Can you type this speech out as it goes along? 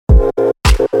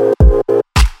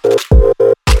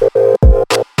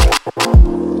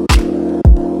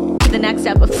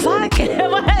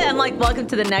I'm like, welcome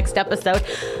to the next episode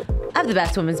of the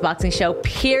Best Women's Boxing Show,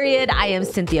 period. I am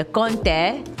Cynthia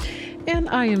Conte. And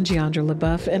I am Giandra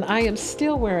LaBeouf, and I am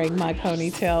still wearing my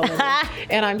ponytail,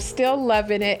 and I'm still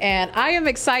loving it. And I am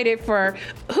excited for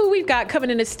who we've got coming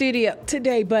in the studio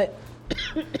today. But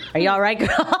are you all right,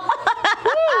 girl?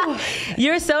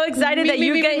 You're so excited that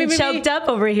you're getting choked up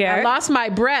over here. I lost my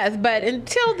breath, but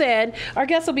until then, our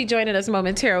guests will be joining us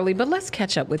momentarily. But let's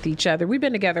catch up with each other. We've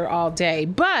been together all day,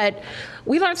 but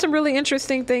we learned some really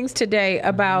interesting things today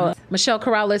about Michelle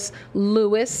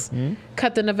Corrales-Lewis,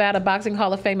 cut the Nevada Boxing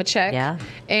Hall of Fame a check. Yeah.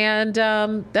 And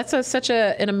that's such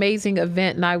an amazing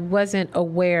event, and I wasn't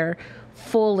aware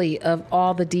fully of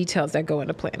all the details that go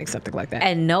into planning something like that.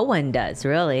 And no one does,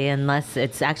 really, unless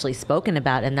it's actually spoken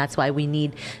about. And that's why we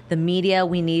need the media.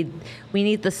 We need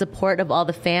the support of all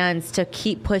the fans to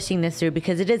keep pushing this through,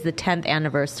 because it is the 10th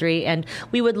anniversary, and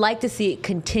we would like to see it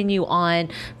continue on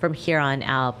from here on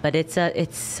out. But it's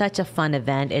such a fun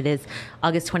event. It is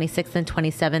August 26th and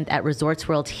 27th at Resorts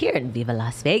World here in Viva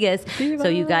Las Vegas. Viva. So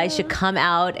you guys should come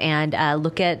out and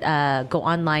go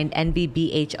online,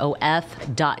 nvbhof.com.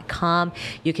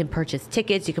 You can purchase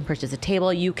tickets. You can purchase a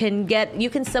table. You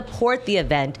can support the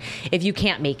event if you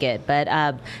can't make it. But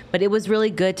it was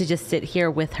really good to just sit here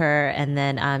with her and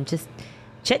then just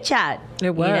chit chat.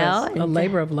 It was a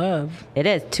labor of love. It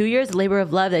is 2 years labor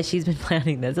of love that she's been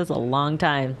planning this. That's a long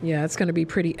time. Yeah, it's going to be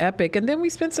pretty epic. And then we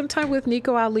spent some time with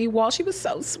Nico Ali Walsh. He was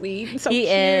so sweet and so cute.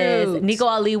 He is. Nico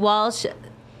Ali Walsh,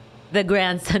 the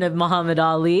grandson of Muhammad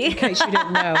Ali. In case you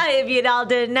didn't know. If you all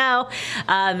didn't know.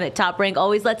 Top Rank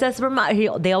always lets us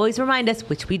they always remind us,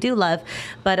 which we do love.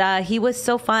 But he was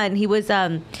so fun. He was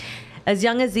as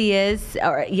young as he is,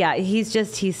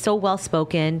 he's so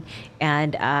well-spoken,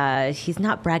 and he's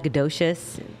not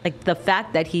braggadocious. Like the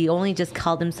fact that he only just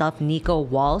called himself Nico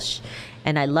Walsh,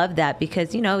 and I love that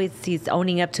because, he's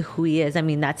owning up to who he is. I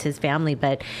mean, that's his family,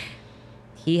 but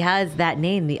he has that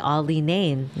name, the Ali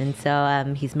name, and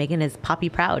so he's making his poppy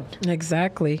proud.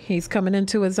 Exactly. He's coming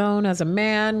into his own as a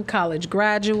man, college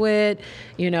graduate.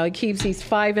 He's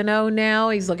 5-0 now.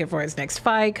 He's looking for his next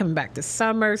fight, coming back this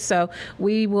summer. So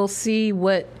we will see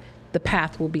what the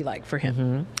path will be like for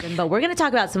him. Mm-hmm. But we're going to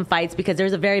talk about some fights because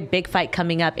there's a very big fight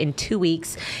coming up in 2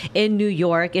 weeks in New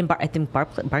York, I think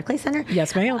Barclays Center?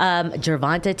 Yes, ma'am.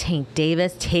 Gervonta Tank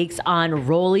Davis takes on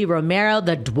Rolly Romero,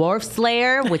 the Dwarf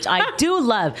Slayer, which I do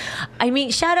love. I mean,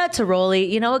 shout out to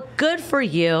Rolly. Good for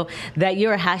you that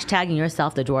you're hashtagging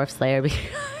yourself the Dwarf Slayer,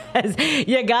 because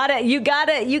you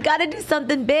gotta do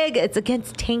something big. It's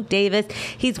against Tank Davis.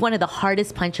 He's one of the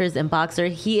hardest punchers in boxer.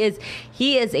 He is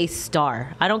a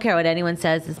star. I don't care what anyone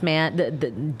says. This man,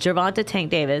 the Gervonta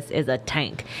Tank Davis, is a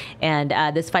tank. And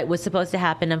this fight was supposed to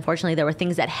happen. Unfortunately, there were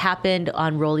things that happened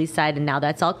on Rolly's side, and now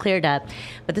that's all cleared up.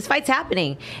 But this fight's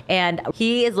happening, and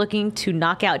he is looking to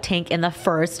knock out Tank in the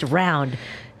first round.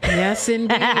 Yes,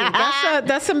 indeed.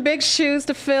 That's some big shoes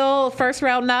to fill. First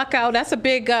round knockout. That's a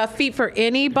big feat for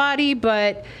anybody.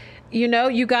 But,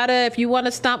 you gotta, if you want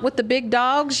to stomp with the big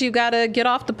dogs, you gotta get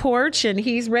off the porch, and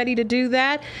he's ready to do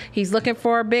that. He's looking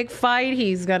for a big fight.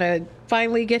 He's gonna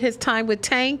finally get his time with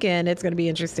Tank, and it's gonna be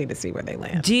interesting to see where they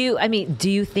land. Do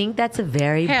you think that's a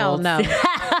very bold no.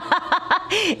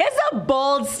 It's a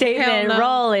bold statement. No.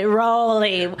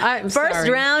 Rolly. First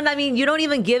round, you don't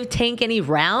even give Tank any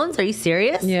rounds? Are you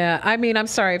serious? Yeah, I'm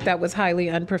sorry if that was highly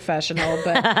unprofessional,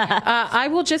 but I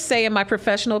will just say, in my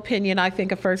professional opinion, I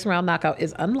think a first round knockout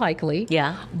is unlikely.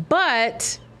 Yeah.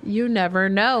 But you never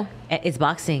know. It's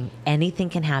boxing.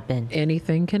 Anything can happen.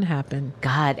 Anything can happen.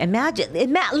 God,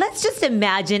 let's just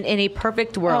imagine in a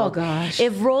perfect world. Oh, gosh.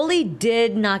 If Rolly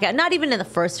did knock out, not even in the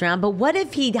first round, but what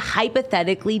if he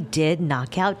hypothetically did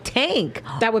knock out Tank?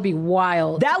 That would be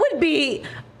wild. That would be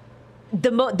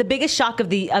the biggest shock of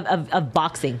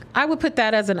boxing. I would put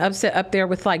that as an upset up there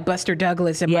with like Buster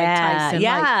Douglas and Mike Tyson.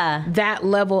 Yeah. Like that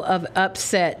level of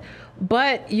upset.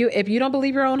 But if you don't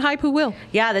believe your own hype, who will?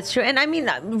 Yeah, that's true. And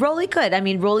Rolly could.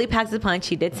 Rolly packs a punch.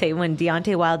 He did say when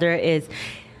Deontay Wilder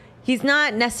he's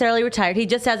not necessarily retired. He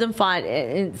just hasn't fought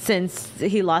since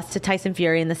he lost to Tyson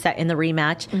Fury in the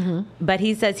rematch. Mm-hmm. But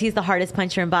he says he's the hardest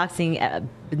puncher in boxing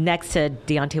next to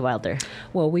Deontay Wilder.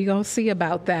 Well, we're going to see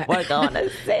about that. We're going to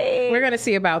see. We're going to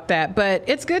see about that. But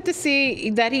it's good to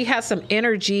see that he has some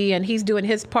energy and he's doing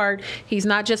his part. He's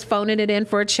not just phoning it in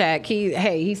for a check.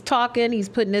 He's talking. He's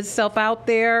putting himself out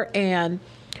there, and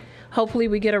hopefully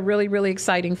we get a really, really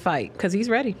exciting fight because he's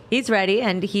ready. He's ready.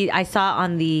 And I saw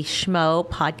on the Schmo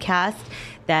podcast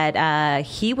that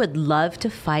he would love to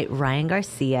fight Ryan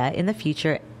Garcia in the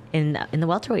future in the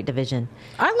welterweight division.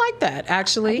 I like that,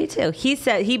 actually. Me too. He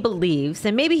said he believes,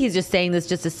 and maybe he's just saying this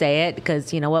just to say it,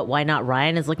 because you know what? Why not?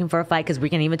 Ryan is looking for a fight, because we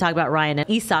can even talk about Ryan and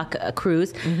Isaac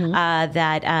Cruz.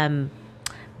 That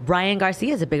Ryan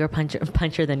Garcia is a bigger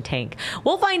puncher than Tank.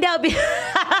 We'll find out.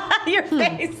 Your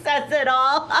face says it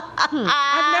all.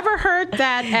 I've never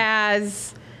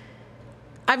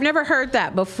heard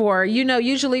that before. You know,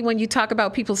 usually when you talk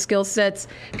about people's skill sets,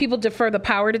 people defer the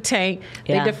power to Tank.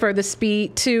 Yeah. They defer the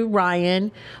speed to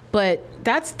Ryan. But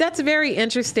that's very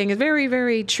interesting. It's very,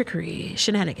 very trickery,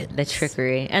 shenanigans. The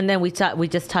trickery. And then we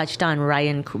just touched on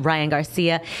Ryan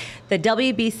Garcia. The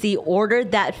WBC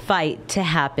ordered that fight to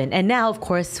happen. And now, of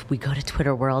course, we go to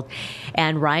Twitter world.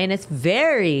 And Ryan is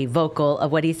very vocal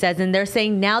of what he says. And they're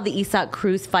saying now the Isaac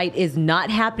Cruz fight is not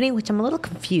happening, which I'm a little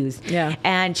confused. Yeah.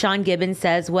 And Sean Gibbons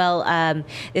says, well,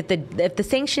 if the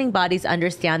sanctioning bodies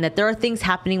understand that there are things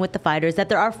happening with the fighters, that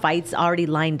there are fights already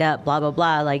lined up, blah, blah,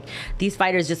 blah. Like, these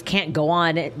fighters just can't go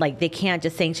on. Like, they can't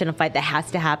just sanction a fight that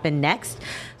has to happen next.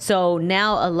 So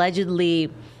now, allegedly,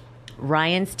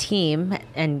 Ryan's team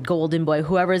and Golden Boy,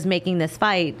 whoever is making this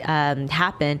fight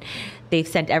happen, they've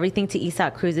sent everything to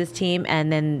Isaac Cruz's team,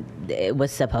 and then it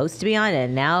was supposed to be on,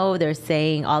 and now they're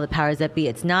saying all the powers that be,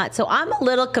 it's not. So I'm a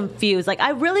little confused. Like, I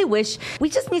really wish, we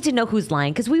just need to know who's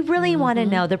lying, because we really want to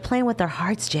know. They're playing with their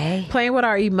hearts, Jay. Playing with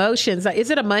our emotions. Is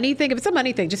it a money thing? If it's a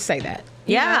money thing, just say that.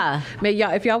 Yeah.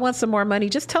 If y'all want some more money,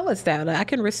 just tell us that. I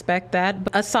can respect that.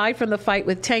 But aside from the fight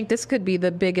with Tank, this could be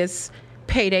the biggest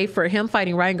payday for him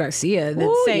fighting Ryan Garcia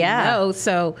than saying no.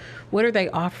 So what are they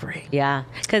offering? Yeah.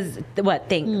 Because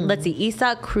let's see,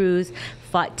 Isaac Cruz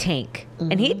fought Tank,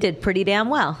 and he did pretty damn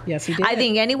well. Yes, he did. I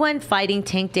think anyone fighting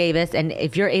Tank Davis, and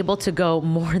if you're able to go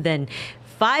more than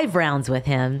 5 rounds with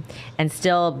him and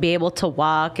still be able to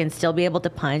walk and still be able to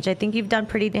punch, I think you've done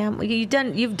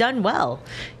you've done well.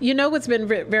 You know what's been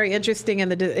very interesting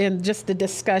in just the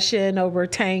discussion over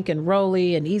Tank and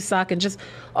Rolly and Isaac and just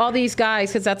all these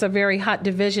guys, because that's a very hot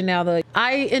division now.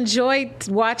 I enjoyed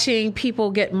watching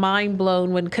people get mind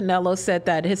blown when Canelo said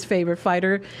that his favorite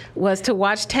fighter was to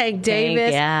watch Tank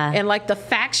Davis, and like the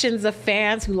factions of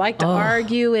fans who like to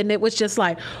argue, and it was just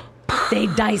like, they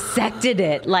dissected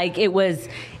it like it was.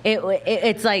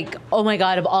 It's like, oh my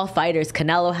God, of all fighters,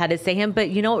 Canelo had to say him. But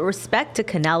you know what? Respect to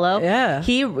Canelo. Yeah,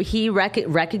 he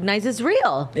recognizes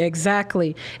real.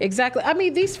 Exactly. I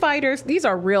mean, these fighters, these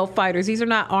are real fighters. These are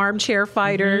not armchair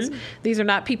fighters. These are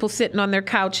not people sitting on their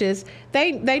couches.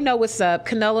 They know what's up.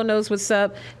 Canelo knows what's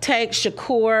up. Tank,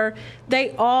 Shakur,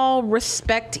 they all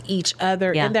respect each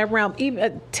other in that realm.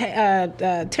 Even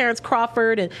Terrence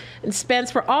Crawford and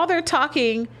Spence, for all they're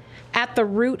talking, at the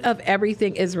root of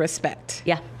everything is respect.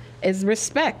 Yeah. Is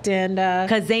respect. And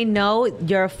because they know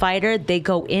you're a fighter, they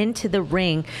go into the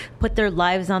ring, put their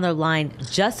lives on their line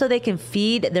just so they can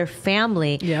feed their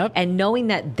family. Yep. And knowing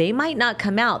that they might not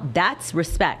come out, that's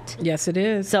respect. Yes, it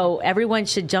is. So everyone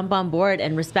should jump on board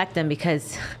and respect them,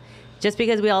 because just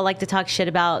because we all like to talk shit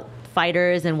about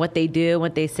fighters and what they do,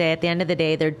 what they say, at the end of the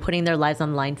day, they're putting their lives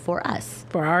on the line for us,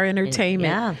 for our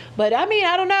entertainment. Yeah. But I mean,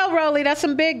 I don't know, Rolly. That's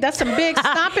some big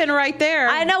stomping right there.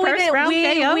 I know.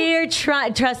 We're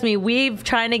trying. Trust me, we've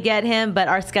trying to get him, but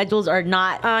our schedules are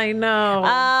not. I know.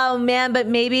 Oh man, but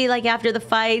maybe like after the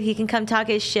fight, he can come talk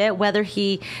his shit, whether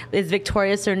he is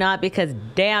victorious or not. Because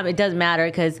damn, it doesn't matter.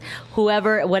 Because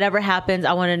whatever happens,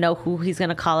 I want to know who he's going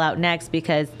to call out next,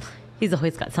 because he's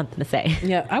always got something to say.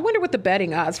 Yeah, I wonder what the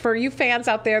betting odds, for you fans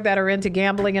out there that are into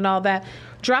gambling and all that,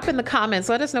 drop in the comments.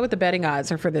 Let us know what the betting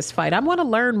odds are for this fight. I want to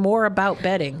learn more about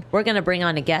betting. We're going to bring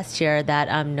on a guest here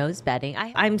that knows betting.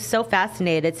 I'm so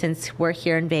fascinated, since we're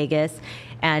here in Vegas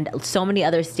and so many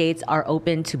other states are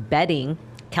open to betting.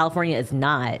 California is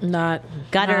not.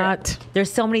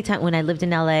 There's so many times when I lived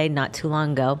in LA not too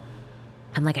long ago,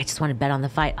 I'm like, I just want to bet on the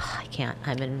fight. Oh, I can't.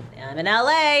 I'm in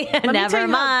LA. Never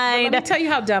mind. Let me tell you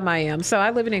how dumb I am. So I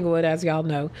live in Inglewood, as y'all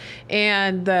know,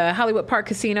 and the Hollywood Park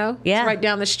Casino is right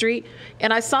down the street.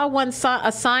 And I saw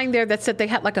a sign there that said they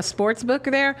had like a sports book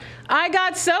there. I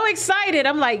got so excited.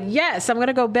 I'm like, yes, I'm going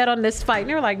to go bet on this fight. And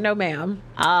they're like, no, ma'am.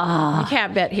 You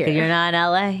can't bet here. You're not in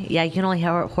LA. Yeah, you can only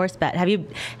have a horse bet. Have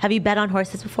you bet on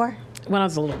horses before? When I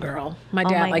was a little girl, my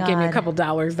dad gave me a couple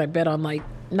dollars. I bet on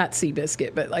not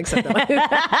Seabiscuit, but like something like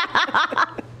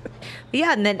that.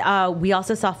 Yeah, and then we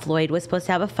also saw Floyd was supposed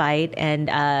to have a fight,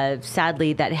 and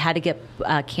sadly that had to get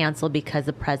canceled because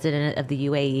the president of the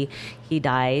UAE, he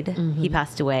died. He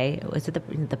passed away. Was it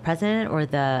the president or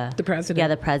the president? Yeah,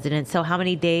 the president. So how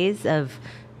many days of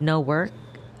no work?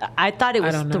 I thought it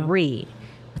was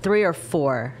 3 or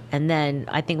 4, and then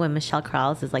I think when Michelle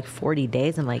Corrales is like 40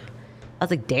 days, I was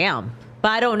like, damn. But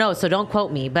I don't know, so don't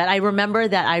quote me. But I remember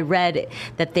that I read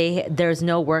that there's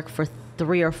no work for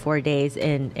 3 or 4 days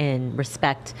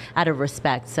out of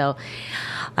respect. So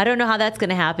I don't know how that's going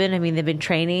to happen. I mean, they've been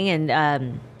training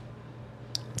and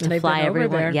to fly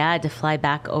everyone, to fly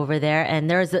back over there. And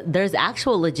there's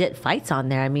actual legit fights on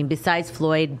there. I mean, besides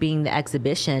Floyd being the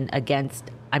exhibition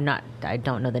against, I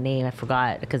don't know the name, I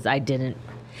forgot because I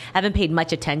haven't paid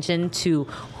much attention to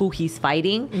who he's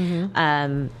fighting.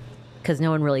 Mm-hmm. Because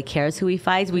no one really cares who he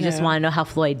fights. We just want to know how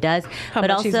Floyd does. But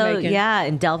also,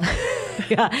 and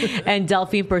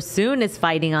Delphine Pursoon is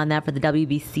fighting on that for the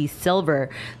WBC silver.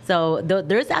 So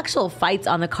there's actual fights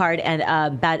on the card. And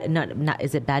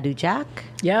is it Badu Jack?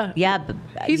 Yeah. Yeah.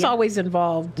 He's always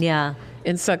involved. Yeah.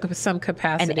 In some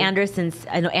capacity. And Anderson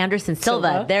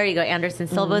Silva. There you go. Anderson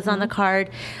Silva is on the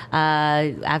card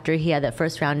after he had that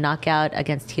first round knockout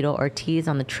against Tito Ortiz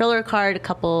on the Triller card a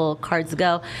couple cards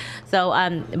ago. So,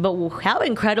 but how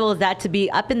incredible is that to be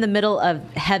up in the middle of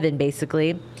heaven,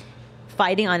 basically,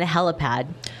 fighting on a helipad?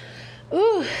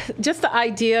 Ooh, just the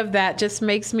idea of that just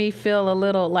makes me feel a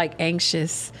little like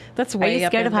anxious. That's way Are you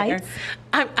scared up of in heights?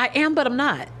 There. I am, but I'm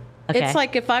not. Okay. It's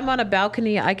like if I'm on a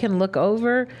balcony, I can look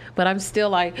over, but I'm still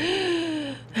like, but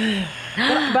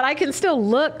I can still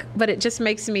look, but it just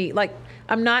makes me like,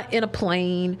 I'm not in a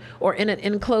plane or in an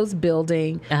enclosed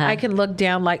building. I can look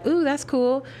down like, ooh, that's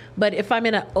cool. But if I'm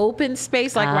in an open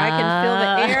space, like where I can feel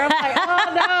the air, I'm like,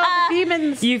 oh no, the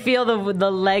demons. You feel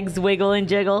the legs wiggle and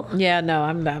jiggle? Yeah, no,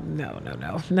 I'm not. No.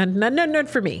 None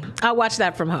for me. I'll watch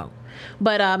that from home.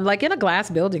 But like in a glass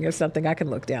building or something, I can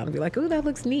look down and be like, "Ooh, that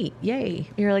looks neat! Yay!"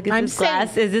 You're like, "Is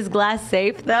this glass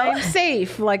safe though?" I'm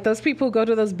safe. Like those people who go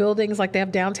to those buildings, like they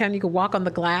have downtown, you can walk on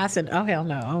the glass, and oh hell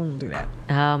no, I won't do that.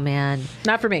 Oh man,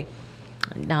 not for me.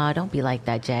 No, don't be like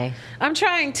that, Jay. I'm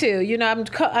trying to. You know,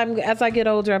 I'm as I get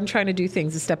older, I'm trying to do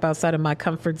things to step outside of my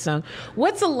comfort zone.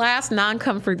 What's the last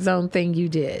non-comfort zone thing you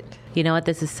did? You know what?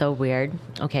 This is so weird.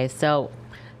 Okay, so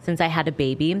since I had a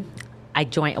baby, I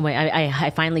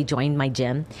finally joined my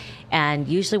gym, and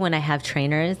usually when I have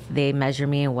trainers, they measure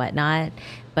me and whatnot.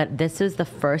 But this was the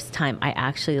first time I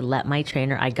actually let my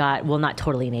trainer. I got not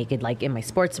totally naked, like in my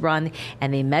sports bra,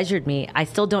 and they measured me. I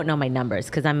still don't know my numbers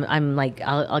because I'm like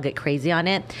I'll get crazy on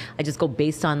it. I just go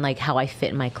based on like how I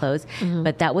fit in my clothes. Mm-hmm.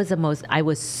 But that was I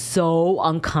was so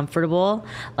uncomfortable.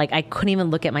 Like I couldn't even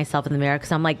look at myself in the mirror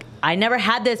because I'm like I never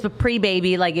had this, but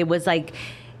pre-baby, like it was like.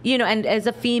 You know, and as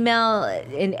a female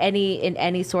in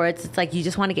any sorts, it's like you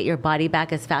just want to get your body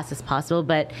back as fast as possible,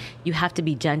 but you have to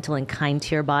be gentle and kind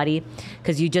to your body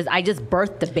because I just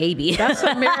birthed a baby. That's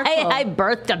a miracle. I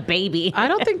birthed a baby. I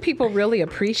don't think people really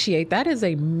appreciate that is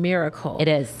a miracle. It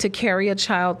is. To carry a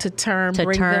child to term,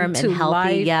 bring them to healthy,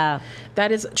 life. Yeah.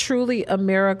 That is truly a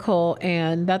miracle,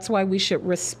 and that's why we should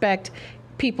respect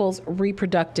people's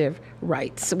reproductive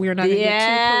rights. We're not going to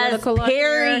get too political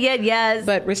period, here, yes.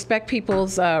 But respect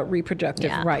people's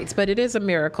reproductive rights. But it is a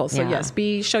miracle. So yes,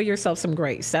 show yourself some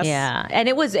grace. And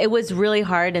it was really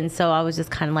hard. And so I was just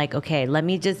kind of like, okay, let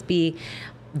me just be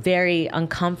very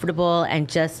uncomfortable and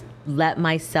just let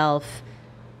myself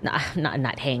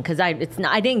not hang because I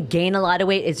didn't gain a lot of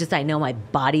weight. It's just I know my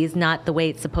body is not the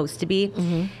way it's supposed to be.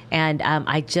 Mm-hmm. And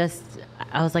I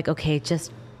was like, okay,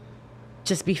 just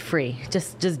be free.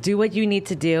 Just do what you need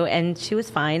to do. And she was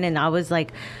fine. And I was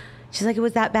like, she's like, it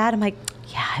was that bad? I'm like,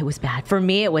 yeah, it was bad. For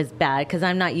me, it was bad because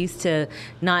I'm not used to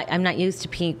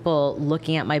people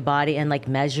looking at my body and like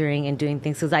measuring and doing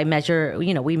things because we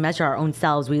measure our own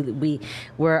selves.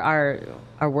 We're our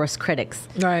worst critics.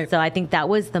 Right. So I think that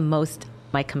was the most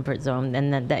my comfort zone.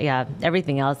 And then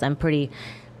everything else, I'm pretty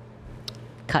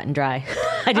cut and dry.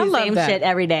 I do the same shit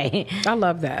every day. I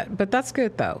love that. But that's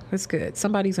good, though. It's good.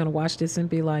 Somebody's going to watch this and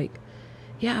be like,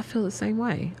 yeah, I feel the same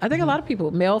way. I think a lot of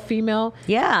people, male, female,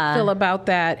 feel about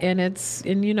that. And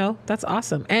that's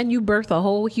awesome. And you birth a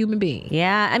whole human being.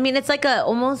 Yeah. I mean, it's like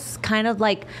almost kind of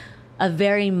like a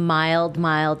very mild.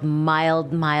 I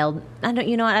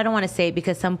don't want to say it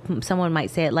because someone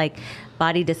might say it like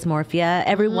body dysmorphia.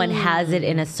 Everyone has it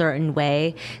in a certain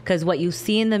way because what you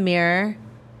see in the mirror,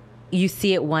 you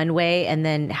see it one way, and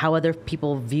then how other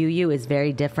people view you is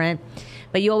very different.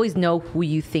 But you always know who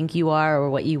you think you are or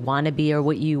what you want to be or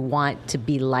what you want to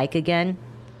be like again.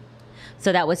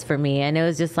 So that was for me. And it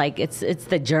was just like, it's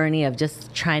the journey of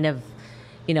just trying to,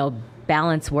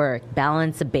 balance work,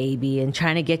 balance a baby, and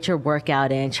trying to get your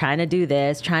workout in, trying to do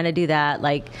this, trying to do that.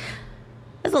 Like,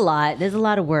 there's a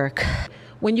lot of work.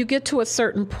 When you get to a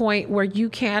certain point where you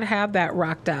can't have that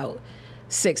rocked out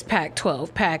 6-pack,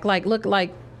 12-pack, like, look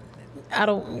like, I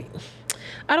don't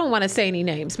want to say any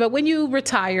names, but when you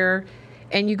retire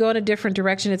and you go in a different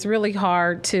direction, it's really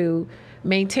hard to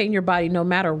maintain your body no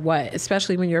matter what,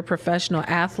 especially when you're a professional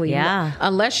athlete. Yeah.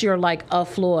 Unless you're like a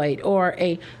Floyd or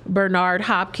a Bernard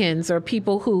Hopkins or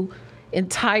people who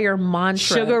entire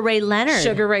mantra. Sugar Ray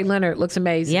Leonard looks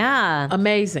amazing. Yeah.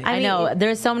 Amazing. I know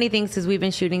there's so many things because we've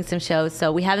been shooting some shows,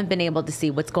 so we haven't been able to see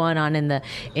what's going on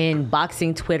in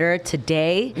boxing Twitter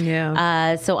today.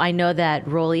 Yeah. So I know that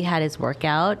Rolly had his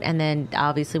workout, and then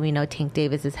obviously we know Tank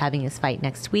Davis is having his fight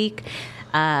next week.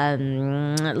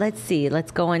 Let's see.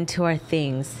 Let's go into our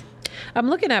things. I'm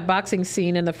looking at boxing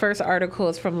scene, and the first article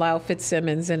is from Lyle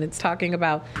Fitzsimmons, and it's talking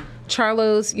about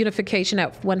Charlo's unification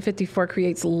at 154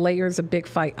 creates layers of big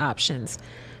fight options.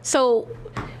 So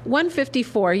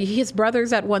 154, his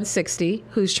brother's at 160,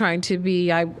 who's trying to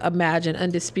be, I imagine,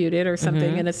 undisputed or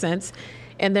something in a sense.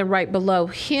 And then right below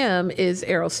him is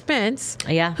Errol Spence,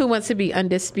 who wants to be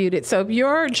undisputed. So if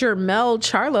you're Jermell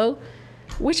Charlo,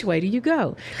 which way do you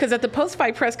go? Because at the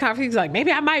post-fight press conference, he's like,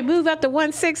 maybe I might move up to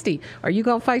 160. Are you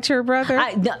going to fight your brother?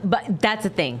 But that's the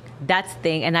thing.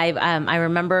 And I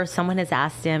remember someone has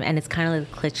asked him, and it's kind of like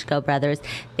the Klitschko brothers.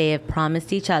 They have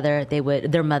promised each other they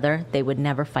would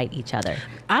never fight each other.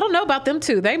 I don't know about them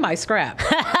two. They might scrap.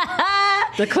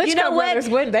 The Klitschko brothers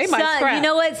would. They might scrap. You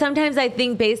know what? Sometimes I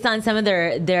think based on some of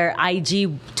their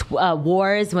IG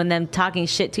wars when them talking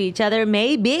shit to each other,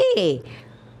 maybe.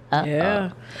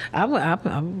 Yeah.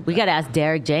 We got to ask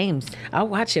Derek James. I'll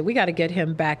watch it. We got to get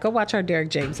him back. Go watch our Derek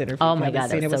James interview. Oh, my God.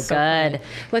 That was so good. Fun.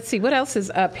 Let's see. What else is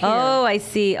up here? Oh, I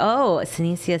see. Oh,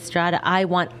 Senicia Estrada. I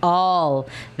want all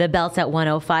the belts at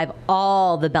 105,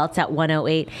 all the belts at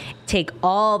 108. Take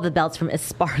all the belts from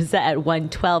Esparza at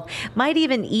 112. Might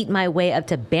even eat my way up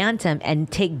to Bantam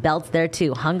and take belts there,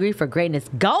 too. Hungry for greatness.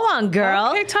 Go on,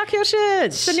 girl. Okay, talk your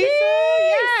shit. Senicia,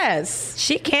 yes.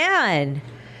 She can.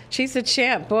 She's a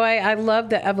champ. Boy, I love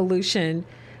the evolution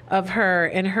of her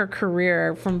and her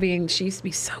career from being, she used to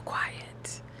be so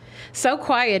quiet. So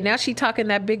quiet. Now she's talking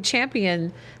that big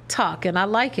champion talk, and I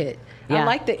like it. Yeah. I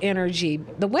like the energy.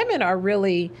 The women are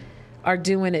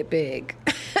doing it big.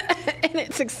 And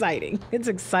it's exciting. It's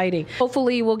exciting.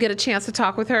 Hopefully we'll get a chance to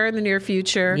talk with her in the near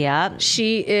future. Yeah.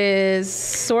 She is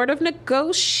sort of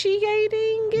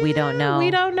negotiating. We don't know.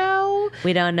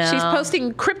 She's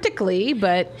posting cryptically,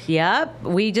 but... Yep.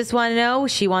 We just want to know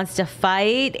she wants to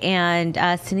fight. And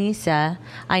Sinisa,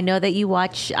 I know that you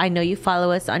watch, I know you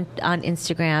follow us on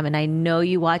Instagram, and I know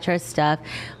you watch our stuff.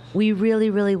 We really,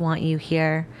 really want you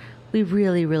here. We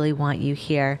really, really want you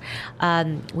here.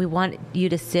 We want you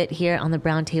to sit here on the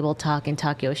brown table talk and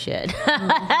talk your shit.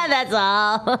 That's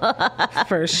all.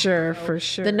 For sure.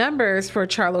 The numbers for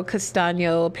Charlo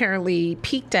Castaño apparently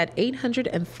peaked at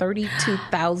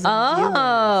 832,000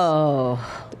 viewers.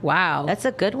 Wow. That's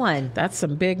a good one. That's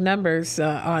some big numbers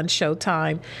on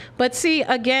Showtime. But see,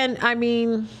 again, I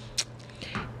mean,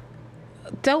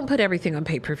 don't put everything on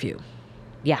pay-per-view.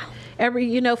 Yeah.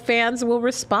 Fans will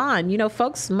respond.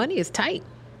 Folks, money is tight.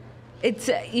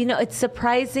 It's, it's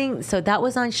surprising. So that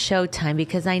was on Showtime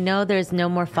because I know there's no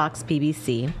more Fox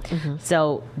PBC. Mm-hmm.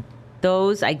 So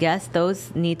those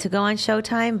need to go on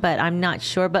Showtime, but I'm not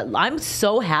sure. But I'm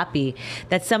so happy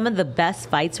that some of the best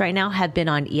fights right now have been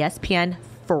on ESPN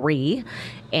free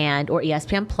or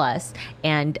ESPN Plus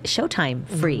and Showtime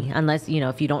free, unless,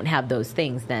 if you don't have those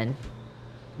things, then.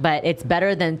 But it's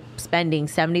better than spending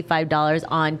 $75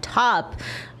 on top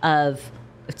of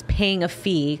paying a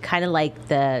fee, kind of like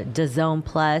the DAZN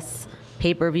Plus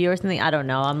pay-per-view or something. I don't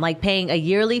know. I'm like paying a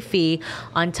yearly fee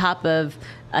on top of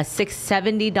a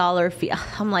 $70 fee.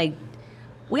 I'm like,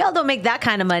 we all don't make that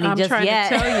kind of money just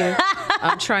yet.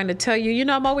 I'm trying to tell you.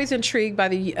 I'm always intrigued by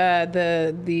the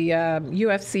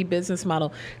UFC business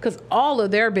model because all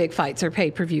of their big fights are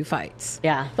pay-per-view fights.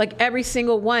 Yeah. Like every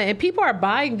single one. And people are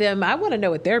buying them. I want to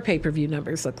know what their pay-per-view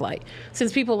numbers look like.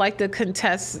 Since people like to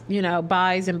contest,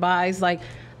 buys and buys, like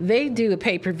they do a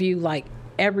pay-per-view like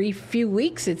every few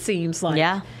weeks, it seems like.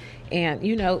 Yeah.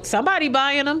 And, somebody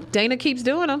buying them. Dana keeps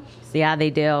doing them. Yeah, they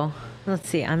do. Let's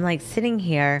see. I'm like sitting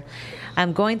here.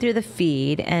 I'm going through the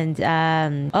feed, and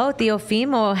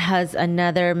Teofimo has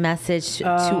another message to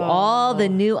all the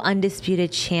new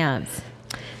undisputed champs.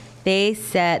 They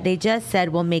just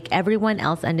said we'll make everyone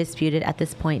else undisputed at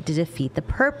this point to defeat the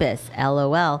purpose.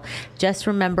 LOL. Just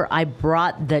remember, I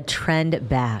brought the trend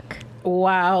back.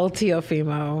 Wow,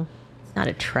 Teofimo. It's not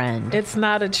a trend. It's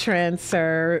not a trend,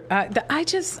 sir.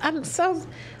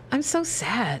 I'm so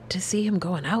sad to see him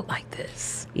going out like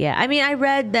this. Yeah, I mean, I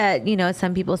read that,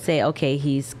 some people say, okay,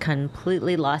 he's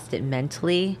completely lost it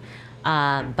mentally.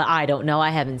 But I don't know. I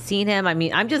haven't seen him. I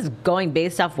mean, I'm just going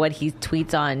based off what he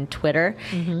tweets on Twitter.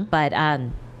 Mm-hmm. But I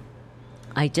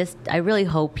really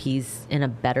hope he's in a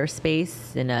better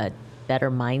space, in a better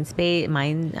mind space.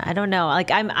 I don't know.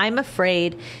 Like I'm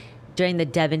afraid during the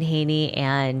Devin Haney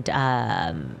and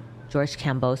George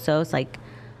Kambosos. Like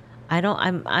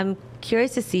I'm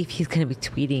curious to see if he's going to be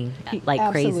tweeting like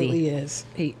crazy.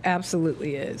 He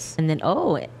absolutely is. And then,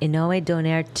 Inoue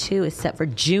Donaire 2 is set for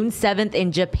June 7th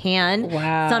in Japan.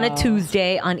 Wow. It's on a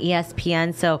Tuesday on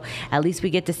ESPN, so at least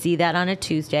we get to see that on a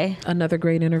Tuesday. Another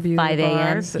great interview. 5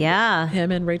 a.m. Yeah.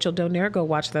 Him and Rachel Donaire, go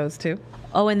watch those too.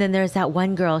 Oh, and then there's that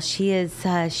one girl.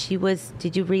 Did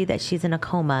you read that she's in a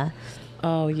coma?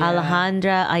 Oh, yeah.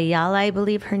 Alejandra Ayala, I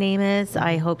believe her name is.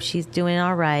 I hope she's doing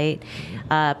all right.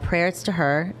 Prayers to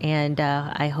her, and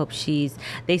I hope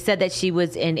they said that she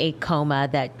was in a coma,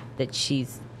 that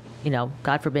she's,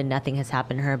 God forbid nothing has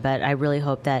happened to her, but I really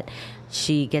hope that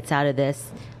she gets out of this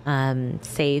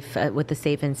safe, with a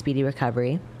safe and speedy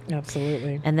recovery.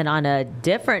 Absolutely. And then on a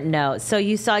different note, so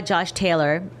you saw Josh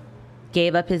Taylor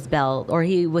gave up his belt, or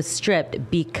he was stripped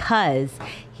because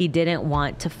he didn't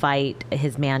want to fight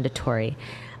his mandatory.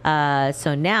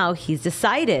 So now he's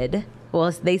decided. Well,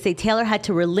 they say Taylor had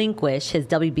to relinquish his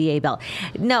WBA belt.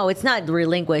 No, it's not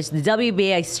relinquished. The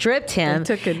WBA stripped him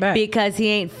took it back because he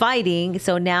ain't fighting.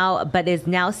 But is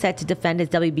now set to defend his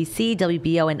WBC,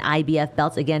 WBO, and IBF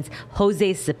belts against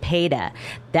Jose Cepeda.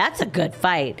 That's a good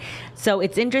fight. So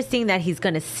it's interesting that he's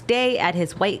going to stay at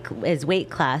his weight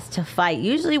class to fight.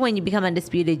 Usually, when you become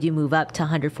undisputed, you move up to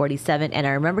 147. And I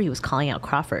remember he was calling out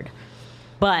Crawford.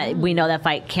 But we know that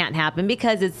fight can't happen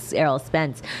because it's Errol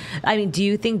Spence. I mean, do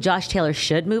you think Josh Taylor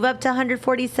should move up to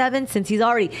 147 since he's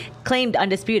already claimed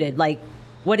undisputed? Like,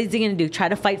 what is he going to do? Try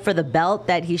to fight for the belt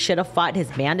that he should have fought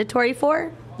his mandatory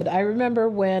for? But I remember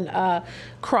when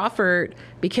Crawford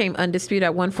became undisputed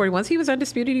at 141. Once he was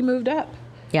undisputed, he moved up.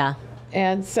 Yeah.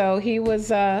 And so he was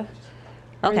right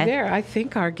there. I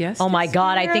think our guest Oh, my is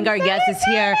God. here. I think our guest is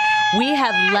here. We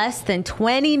have less than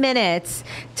 20 minutes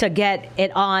to get it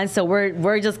on, so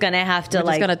we're just going to have to, We're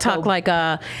just going to talk like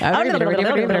a...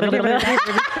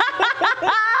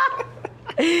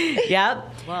 Yep.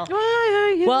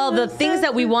 Well, the things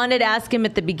that we wanted to ask him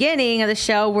at the beginning of the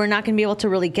show, we're not going to be able to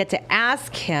really get to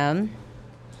ask him.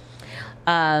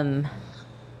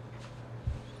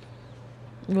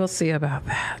 We'll see about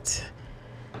that.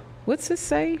 What's this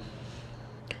say?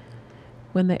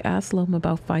 When they asked Loma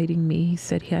about fighting me, he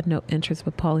said he had no interest,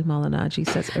 but Paulie Malignaggi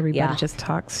says everybody just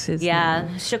talks his name.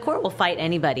 Shakur will fight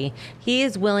anybody. He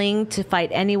is willing to fight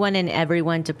anyone and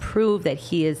everyone to prove that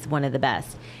he is one of the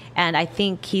best. And I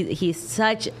think he is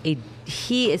such a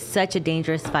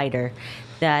dangerous fighter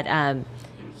that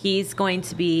he's going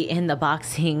to be in the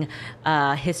boxing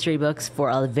history books for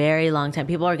a very long time.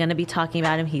 People are going to be talking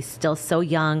about him. He's still so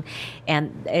young.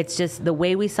 And it's just the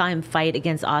way we saw him fight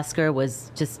against Oscar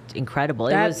was just incredible.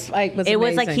 It was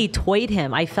like he toyed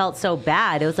him. I felt so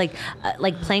bad. It was like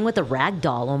playing with a rag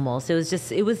doll almost. It was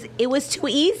too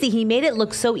easy. He made it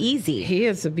look so easy. He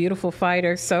is a beautiful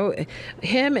fighter. So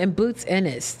him and Boots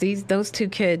Ennis, those two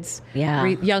kids,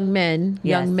 young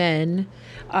men,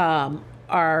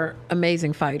 are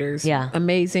amazing fighters,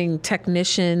 amazing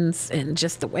technicians, and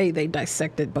just the way they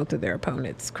dissected both of their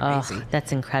opponents, crazy. Oh,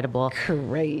 that's incredible.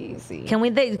 Crazy. Can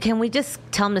we just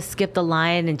tell them to skip the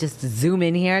line and just zoom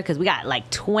in here because we got like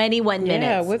 21 minutes.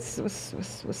 Yeah, what's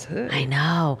hood? I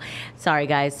know. Sorry,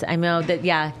 guys. I know that.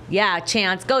 Yeah.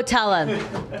 Chance, go tell him.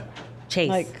 Chase.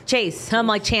 I'm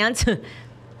like, Chance.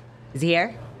 Is he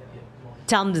here?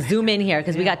 Tell him to zoom in here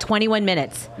because we got 21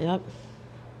 minutes. Yep.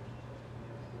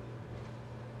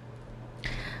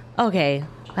 Okay,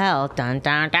 well, dun.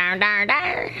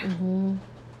 Mm-hmm.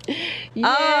 Yeah.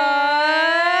 Oh!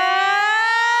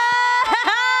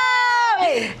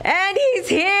 And he's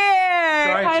here.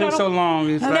 Sorry it took so long.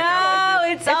 It's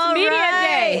it's all media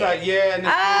right. It's like, and it's been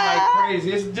like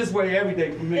crazy. It's just way every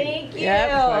day for me. Thank you.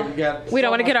 Yep. We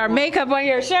don't want to get our makeup on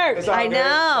your shirt. I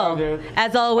know.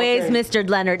 As always, Mr.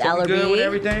 Leonard Ellerbe. Good with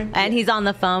everything? And he's on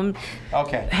the phone.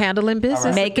 Okay. Handling business.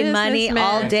 Right. Making money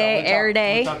all day, every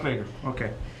day. We'll talk later.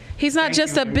 Okay. He's not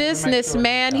just a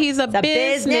businessman. He's a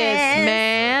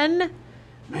businessman. Man,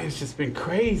 it's just been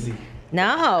crazy.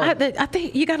 No. I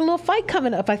think you got a little fight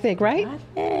coming up, I think, right?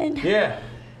 Yeah.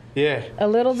 A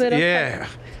little bit of fight.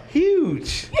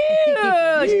 Huge.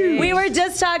 We were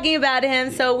just talking about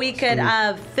him so we could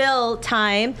fill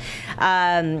time.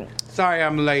 Sorry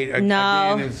I'm late.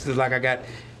 No. Again, it's like I got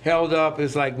held up.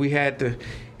 It's like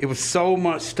it was so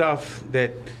much stuff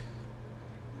that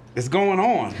it's going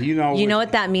on. You know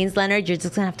what that means, Leonard? You're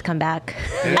just gonna have to come back.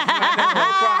 That's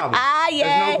no problem.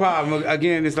 Yeah. There's no problem.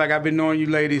 Again, it's like I've been knowing you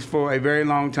ladies for a very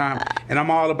long time, and I'm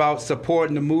all about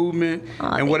supporting the movement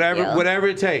and whatever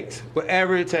it takes.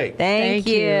 Whatever it takes. Thank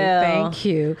you. Thank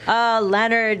you.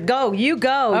 Leonard, go. You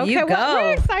go. Okay, You go. well,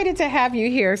 we're excited to have you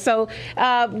here. So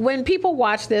when people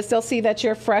watch this, they'll see that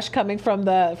you're fresh coming from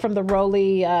the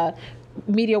Rolly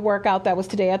media workout that was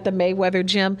today at the Mayweather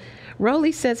gym.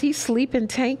 Rolly says he's sleeping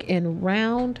Tank in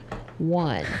round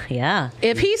 1. Yeah.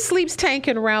 If he sleeps Tank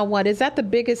in round 1, is that the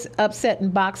biggest upset in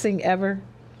boxing ever?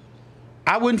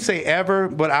 I wouldn't say ever,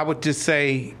 but I would just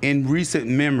say in recent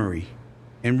memory.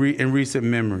 In recent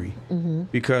memory.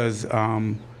 Because,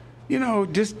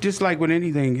 just like with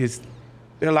anything,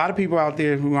 there are a lot of people out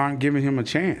there who aren't giving him a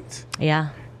chance. Yeah.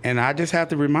 And I just have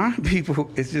to remind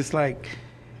people, it's just like,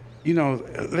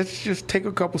 let's just take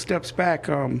a couple steps back.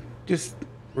 Just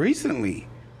recently,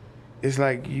 it's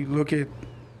like you look at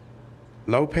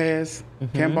Lopez,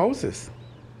 Kambosos,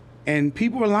 and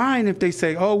people are lying if they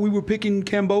say, "Oh, we were picking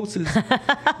Kambosos."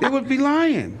 They would be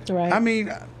lying. Right. I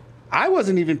mean, I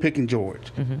wasn't even picking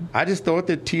George. I just thought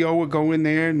that T.O. would go in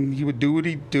there and he would do what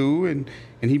he'd do, and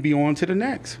he'd be on to the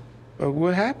next. But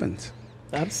what happens?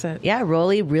 Upset. Yeah,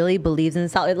 Rolly really believes in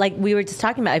himself. Like we were just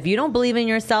talking about, if you don't believe in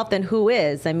yourself, then who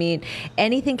is? I mean,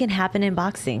 anything can happen in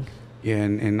boxing. Yeah,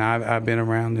 and I've been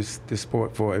around this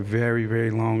sport for a very, very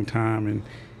long time,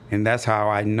 and that's how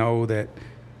I know that,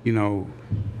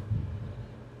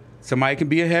 somebody can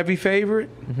be a heavy favorite,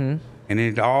 and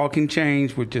it all can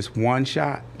change with just one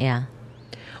shot. Yeah.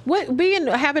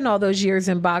 Having all those years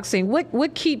in boxing,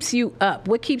 what keeps you up?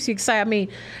 What keeps you excited? I mean,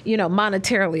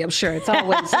 monetarily, I'm sure it's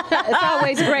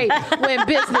always great when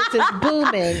business is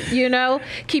booming.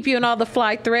 Keep you in all the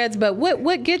fly threads. But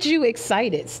what gets you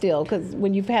excited still? Because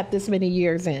when you've had this many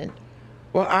years in.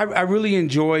 Well, I really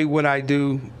enjoy what I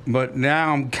do, but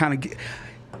now I'm kind of.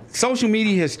 Social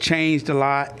media has changed a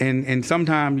lot, and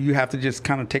sometimes you have to just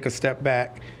kind of take a step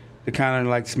back to kind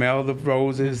of like smell the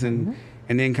roses and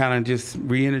then kind of just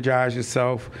re-energize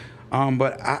yourself.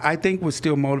 But I think what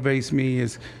still motivates me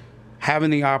is having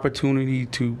the opportunity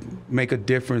to make a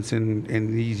difference in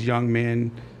these young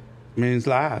men's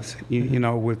lives,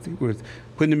 with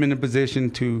putting them in a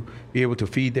position to be able to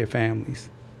feed their families.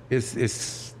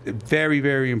 It's very,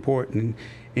 very important.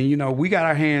 And, we got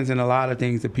our hands in a lot of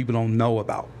things that people don't know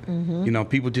about.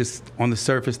 People just on the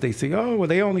surface, they say, oh, well,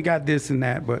 they only got this and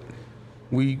that, but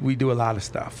we do a lot of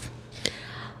stuff.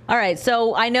 All right,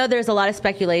 so I know there's a lot of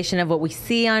speculation of what we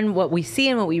see and what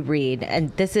we read, and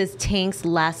this is Tank's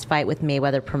last fight with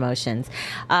Mayweather Promotions.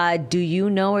 Do you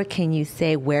know, or can you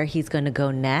say where he's going to go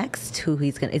next?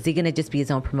 Is he going to just be his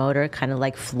own promoter, kind of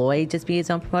like Floyd, just be his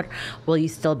own promoter? Will you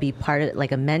still be part of,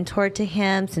 like, a mentor to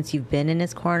him since you've been in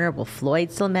his corner? Will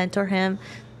Floyd still mentor him?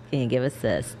 Can you give us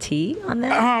this tea on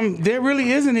that? There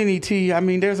really isn't any tea. I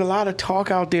mean, there's a lot of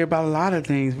talk out there about a lot of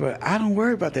things, but I don't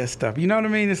worry about that stuff. You know what I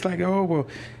mean? It's like, oh, well,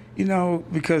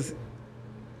 because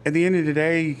at the end of the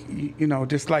day,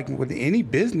 just like with any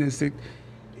business,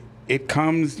 it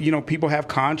comes, people have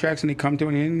contracts and they come to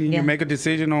an end and you make a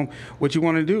decision on what you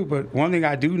want to do. But one thing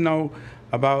I do know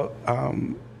about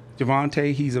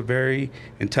Gervonta, he's a very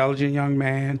intelligent young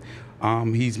man.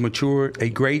 He's matured a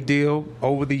great deal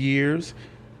over the years,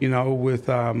 with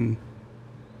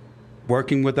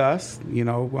working with us,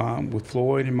 with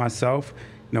Floyd and myself.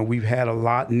 We've had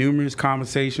numerous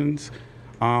conversations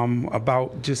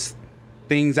about just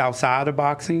things outside of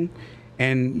boxing,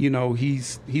 and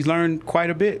he's learned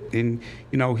quite a bit, and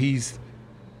he's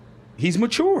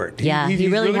matured. Yeah, he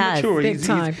really has. Matured. Big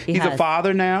time. He's a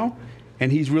father now,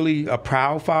 and he's really a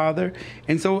proud father,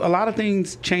 and so a lot of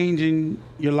things change in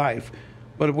your life.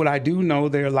 But what I do know,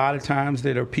 there are a lot of times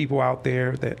that are people out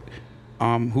there that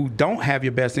who don't have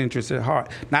your best interests at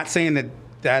heart. Not saying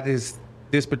that is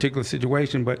this particular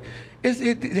situation, but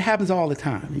it happens all the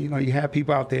time. You have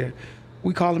people out there,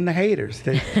 we call them the haters.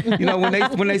 They,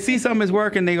 when they see something is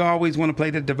working, they always want to play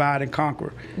the divide and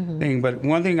conquer thing. But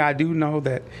one thing I do know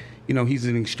that, he's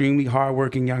an extremely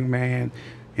hardworking young man,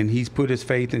 and he's put his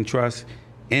faith and trust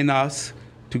in us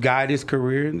to guide his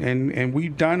career, and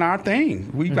we've done our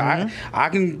thing. I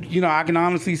can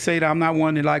honestly say that I'm not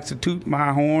one that likes to toot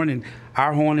my horn and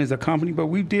our horn as a company, but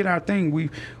we did our thing.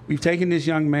 We've taken this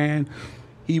young man.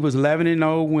 He was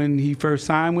 11-0 when he first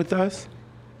signed with us,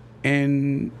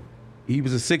 and he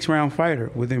was a 6-round fighter.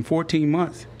 Within 14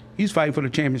 months, He's fighting for the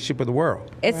championship of the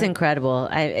world. It's incredible.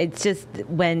 It's just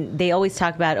when they always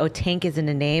talk about, oh, Tank isn't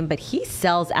a name, but he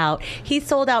sells out. He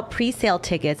sold out pre-sale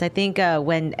tickets. I think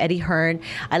when Eddie Hearn,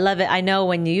 I love it. I know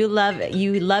when you love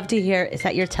to hear, is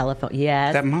that your telephone? Yes.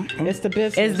 Is that mine? It's the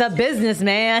business. It's the business,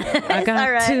 man. I got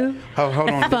all right. two. Oh, hold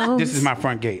on. phones. This is my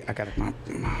front gate. I got it.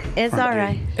 It's all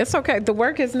right. It's okay. The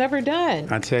work is never done.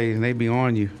 I tell you, they be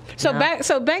on you. So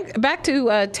back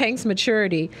to Tank's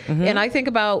maturity, and I think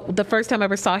about the first time I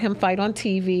ever saw him fight on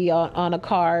TV on a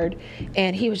card,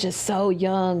 and he was just so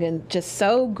young and just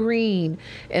so green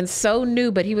and so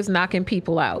new, but he was knocking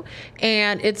people out.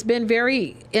 And it's been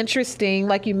very interesting,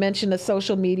 like you mentioned, the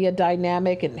social media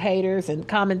dynamic and haters and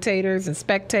commentators and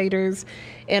spectators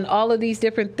and all of these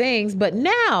different things. But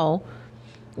now,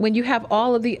 when you have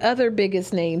all of the other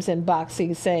biggest names in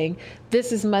boxing saying,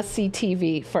 this is must-see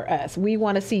TV for us, we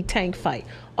want to see Tank fight.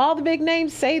 All the big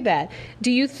names say that.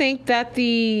 Do you think that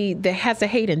has the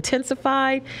hate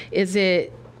intensified? Is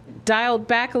it dialed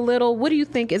back a little? What do you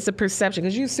think is the perception?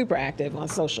 Because you're super active on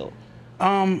social.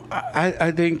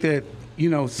 I think that,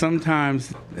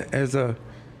 sometimes as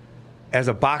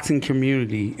a boxing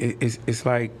community, it's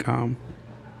like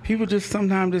people just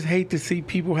sometimes just hate to see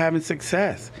people having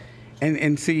success.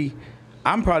 And see,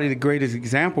 I'm probably the greatest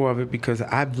example of it because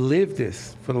I've lived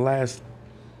this for the last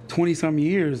 20-some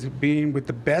years, being with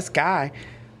the best guy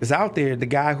that's out there, the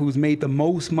guy who's made the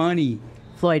most money.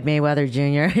 Floyd Mayweather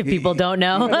Jr., if people don't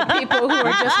know. People who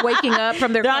are just waking up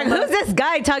from their Like, who's this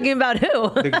guy talking about who?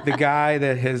 The guy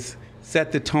that has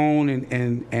set the tone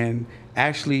and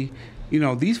actually,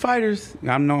 these fighters,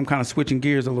 I know I'm kind of switching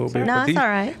gears a little bit. No, but it's all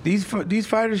right. These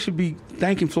fighters should be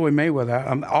thanking Floyd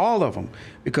Mayweather, all of them,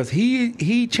 because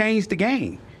he changed the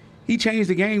game. He changed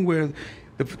the game where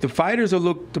the fighters are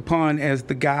looked upon as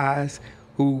the guys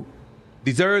who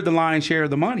deserve the lion's share of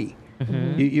the money.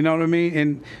 Mm-hmm. You know what I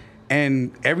mean?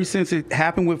 And ever since it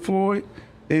happened with Floyd,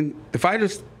 then the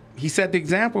fighters, he set the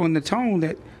example and the tone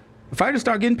that the fighters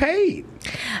start getting paid.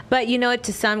 But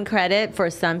to some credit for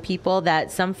some people,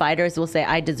 that some fighters will say,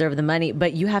 I deserve the money,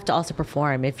 but you have to also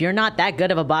perform. If you're not that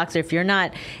good of a boxer, if you're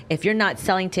not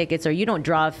selling tickets or you don't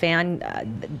draw a fan,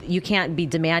 you can't be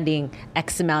demanding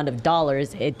X amount of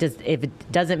dollars. If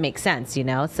it doesn't make sense,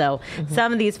 So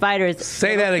some of these fighters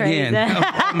say that again.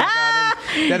 Oh my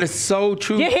God, that is so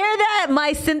true. You hear that,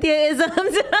 my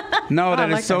Cynthia-isms? No, that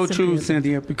is so true,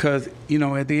 Cynthia, because,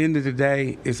 at the end of the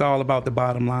day, it's all about the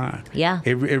bottom line. Yeah.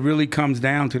 It really comes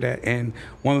down to that. And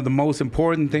one of the most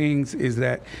important things is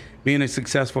that being a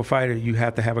successful fighter, you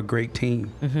have to have a great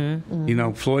team. Mm-hmm.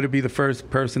 Mm-hmm. Floyd would be the first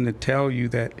person to tell you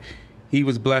that he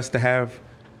was blessed to have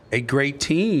a great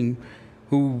team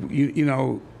who,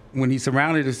 when he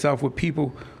surrounded himself with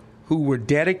people who were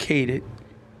dedicated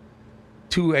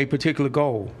to a particular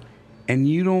goal. And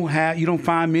you don't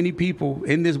find many people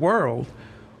in this world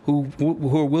who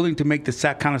are willing to make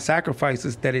the kind of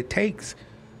sacrifices that it takes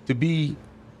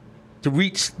to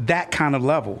reach that kind of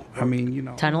level. I mean,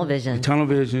 tunnel vision.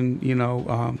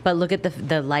 But look at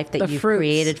the life that you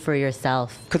created for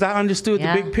yourself. Because I understood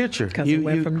the big picture. Because you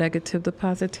went from negative to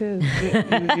positive.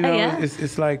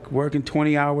 It's like working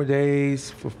 20-hour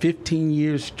days for 15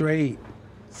 years straight,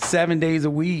 7 days a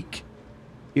week.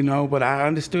 But I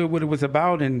understood what it was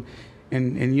about, and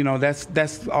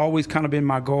that's always kind of been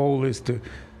my goal, is to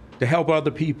help other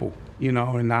people,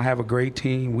 and I have a great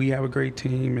team. We have a great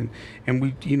team, and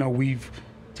we've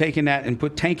taken that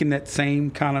and taken that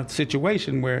same kind of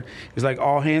situation where it's like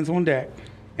all hands on deck,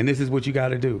 and this is what you got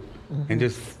to do, and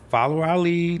just follow our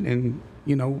lead, and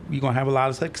you're gonna have a lot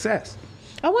of success.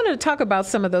 I wanted to talk about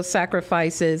some of those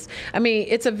sacrifices. I mean,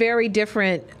 it's a very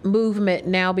different movement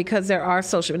now because there are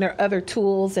other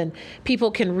tools, and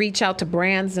people can reach out to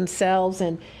brands themselves.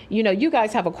 And, you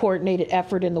guys have a coordinated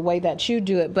effort in the way that you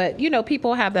do it. But,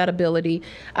 people have that ability.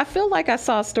 I feel like I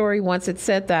saw a story once that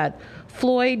said that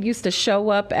Floyd used to show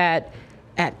up at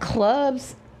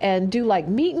clubs and do like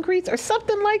meet and greets or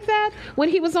something like that when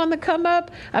he was on the come up.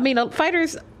 I mean,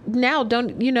 fighters now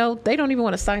they don't even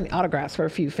want to sign autographs for a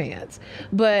few fans.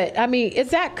 But I mean,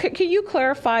 can you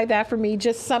clarify that for me?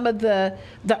 Just some of the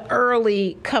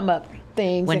early come up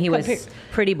things when he was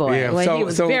pretty boy. Yeah, when he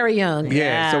was very young.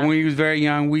 Yeah. So when he was very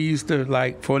young, we used to,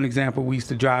 like, for an example, we used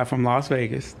to drive from Las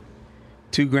Vegas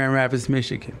to Grand Rapids,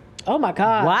 Michigan. Oh my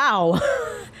God! Wow.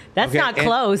 That's not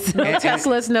close. No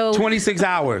Teslas, no. 26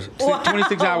 hours.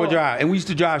 26-hour drive. And we used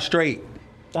to drive straight.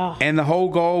 Oh. And the whole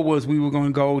goal was we were going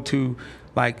to go to,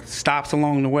 like, stops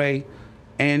along the way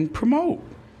and promote.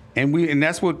 And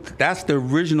that's the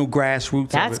original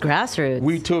grassroots. That's of it. Grassroots.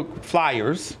 We took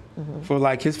flyers for,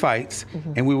 like, his fights,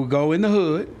 and we would go in the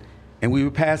hood and we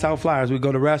would pass out flyers. We'd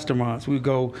go to restaurants. We'd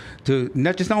go to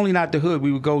not the hood.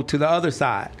 We would go to the other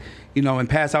side, and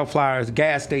pass out flyers,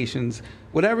 gas stations,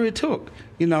 whatever it took,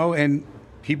 and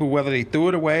people, whether they threw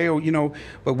it away or,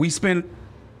 but we spent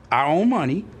our own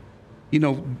money,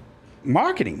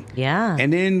 marketing. Yeah.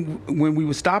 And then when we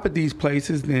would stop at these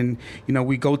places, then,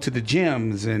 we go to the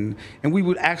gyms and we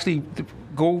would actually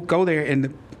go there,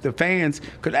 and the fans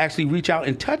could actually reach out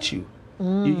and touch you,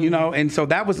 and so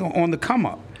that was on the come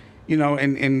up,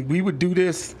 and we would do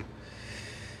this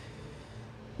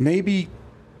maybe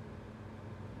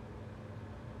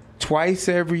twice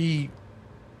every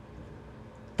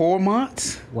 4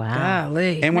 months. Wow.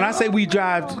 Golly. And when I say we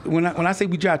drive, when I say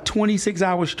we drive 26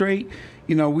 hours straight,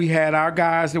 we had our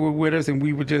guys that were with us, and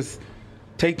we would just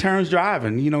take turns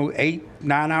driving, 8-9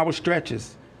 hour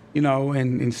stretches,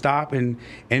 and stop, and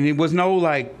it was no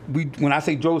like when I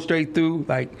say drove straight through,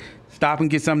 like stop and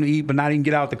get something to eat, but not even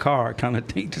get out the car kind of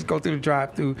thing. Just go through the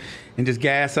drive-through and just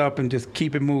gas up and just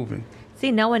keep it moving.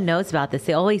 See, no one knows about this.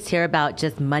 They always hear about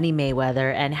just Money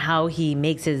Mayweather and how he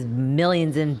makes his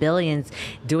millions and billions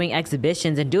doing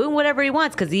exhibitions and doing whatever he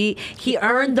wants because he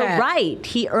earned the right.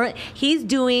 He's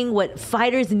doing what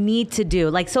fighters need to do,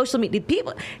 like social media.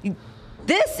 People,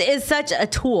 this is such a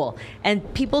tool,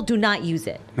 and people do not use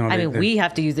it. No, we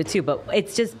have to use it too, but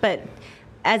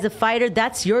as a fighter,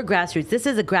 that's your grassroots. This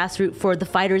is a grassroots for the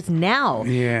fighters now.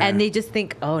 Yeah. And they just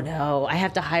think, oh no, I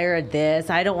have to hire this.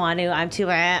 I don't want to. I'm too.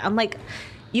 I'm like,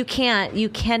 you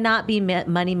cannot be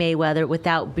Money Mayweather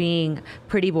without being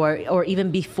Pretty Boy or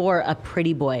even before a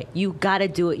Pretty Boy. You got to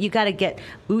do it. You got to get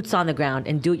boots on the ground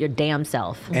and do it your damn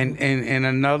self. And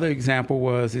another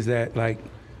example is that like,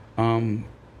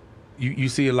 you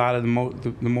see a lot of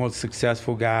the more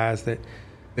successful guys that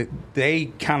they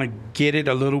kind of get it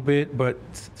a little bit, but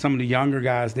some of the younger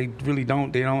guys, they really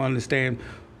don't. They don't understand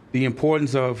the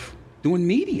importance of doing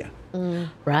media.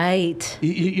 Right.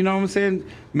 You know what I'm saying?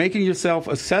 Making yourself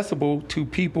accessible to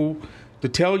people, to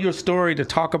tell your story, to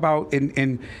talk about,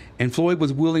 and Floyd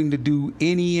was willing to do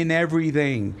any and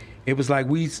everything. It was like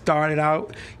we started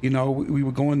out, we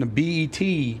were going to BET,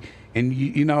 and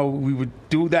we would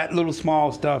do that little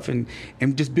small stuff and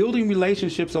just building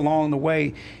relationships along the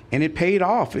way, and it paid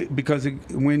off because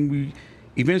when we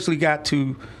eventually got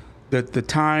to the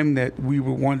time that we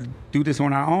would want to do this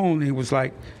on our own, it was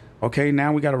like, okay,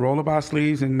 now we got to roll up our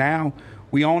sleeves, and now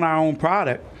we own our own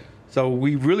product. So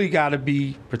we really got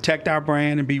to protect our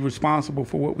brand and be responsible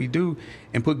for what we do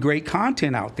and put great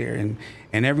content out there.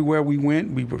 And everywhere we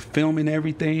went, we were filming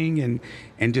everything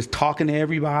and just talking to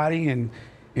everybody and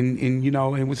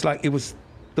it was like, it was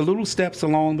the little steps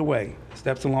along the way,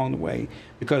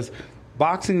 because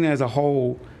boxing as a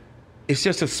whole, it's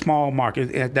just a small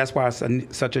market. That's why it's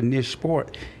such a niche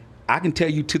sport. I can tell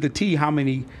you to the T how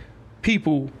many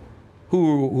people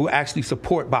who actually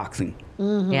support boxing.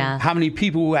 Mm-hmm. Yeah. How many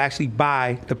people who actually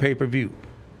buy the pay-per-view,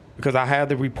 because I have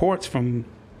the reports from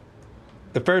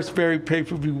the first very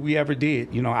pay-per-view we ever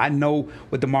did. I know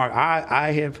what the market.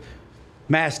 I have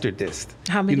mastered this.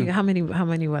 How many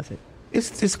was it?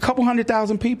 It's a couple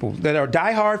 100,000 people that are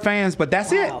diehard fans, but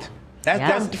that's it.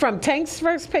 That's from Tank's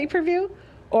first pay-per-view,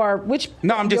 or which?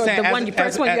 No, I'm just saying the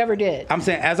first one you ever did. I'm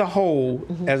saying as a whole,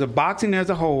 as a boxing as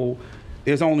a whole,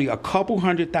 there's only a couple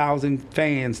 100,000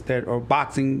 fans that are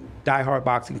diehard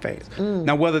boxing fans.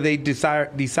 Now, whether they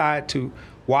decide to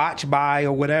watch, buy,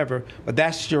 or whatever, but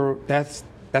that's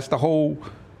the whole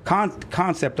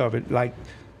concept of it. Like,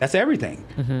 that's everything.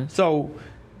 Mm-hmm. So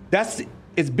that's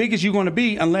as big as you're going to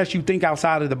be unless you think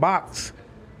outside of the box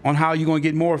on how you're going to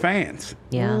get more fans.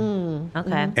 Yeah.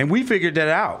 Okay. And we figured that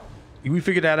out. We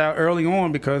figured that out early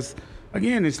on because,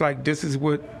 again, it's like this is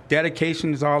what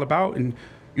dedication is all about, and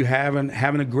you having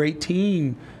a great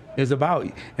team is about.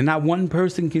 And not one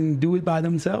person can do it by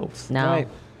themselves. No.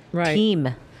 Right.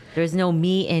 Team. There's no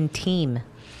me in team.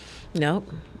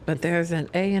 Nope. But there's an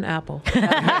A in Apple.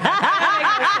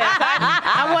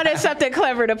 I wanted something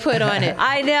clever to put on it.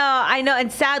 I know.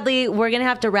 And sadly, we're going to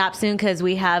have to wrap soon because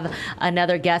we have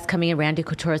another guest coming in, Randy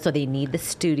Couture, so they need the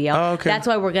studio. Oh, okay. That's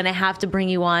why we're going to have to bring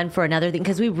you on for another thing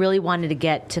because we really wanted to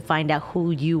get to find out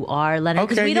who you are, Leonard,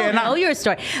 because we don't know your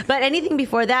story. But anything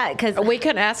before that, because we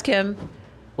can ask him.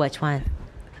 Which one?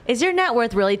 Is your net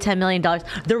worth really $10 million?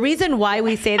 The reason why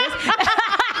we say this...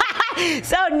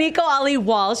 So Nico Ali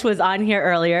Walsh was on here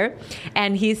earlier,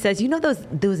 and he says,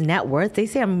 those net worth, they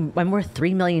say I'm worth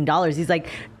 $3 million. He's like,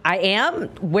 I am?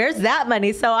 Where's that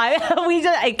money? So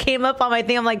I came up on my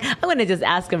thing. I'm like, I'm going to just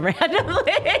ask him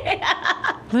randomly.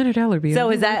 Leonard Ellerbe. So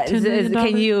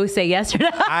can you say yes or no?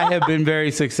 I have been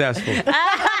very successful.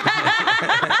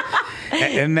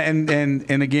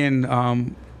 and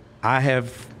again, I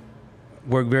have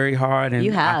worked very hard, and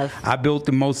You have. I built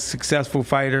the most successful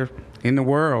fighter in the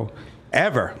world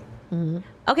ever.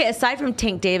 Okay, aside from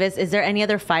Tank Davis, is there any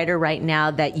other fighter right now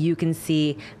that you can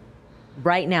see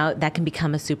right now that can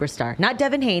become a superstar? Not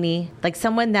Devin Haney, like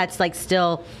someone that's like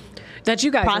still That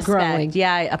you guys are growing. prospect.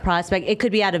 Yeah, a prospect. It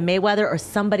could be out of Mayweather or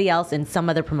somebody else in some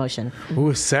other promotion. Ooh,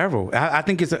 it's several. I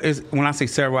think it's when I say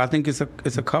several, I think it's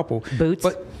a couple. Boots?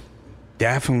 But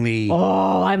definitely.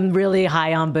 Oh, I'm really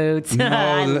high on Boots. No,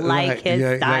 I like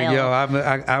his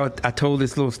style. I told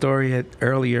this little story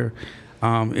earlier.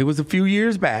 It was a few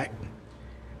years back,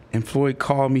 and Floyd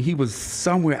called me. He was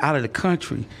somewhere out of the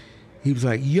country. He was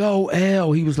like, "Yo,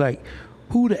 L." He was like,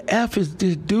 "Who the F is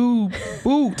this dude,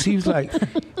 Boots?" He was like,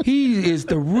 "He is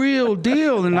the real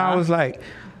deal." And I was like,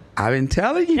 "I've been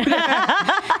telling you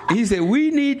that." He said, we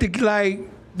need to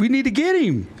get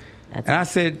him. And I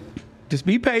said, just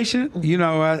be patient. You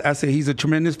know, I said, he's a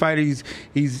tremendous fighter.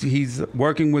 He's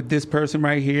working with this person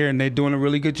right here, and they're doing a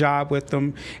really good job with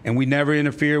them. And we never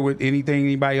interfere with anything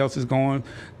anybody else is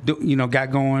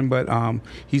got going. But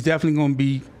he's definitely going to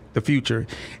be the future.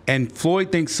 And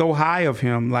Floyd thinks so high of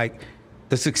him, like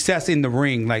the success in the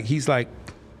ring. Like he's going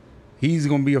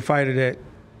to be a fighter that's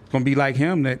going to be like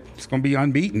him, that's going to be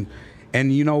unbeaten.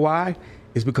 And you know why?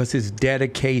 It's because his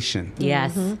dedication.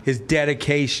 Yes. His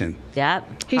dedication.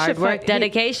 Yep. He Hard should work, fight-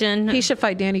 dedication. He should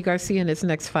fight Danny Garcia in his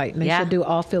next fight, and they Yeah. should do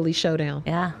all Philly showdown.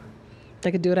 yeah.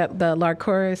 They could do it at the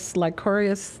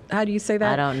Lycorius. How do you say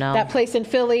that? I don't know. That place in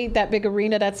Philly, that big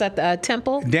arena that's at the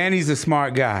Temple. Danny's a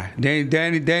smart guy.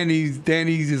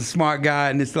 Danny's a smart guy,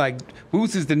 and it's like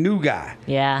Boots is the new guy.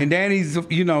 Yeah. And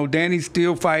Danny's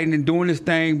still fighting and doing his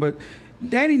thing, but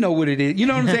Danny know what it is. You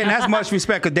know what I'm saying? That's much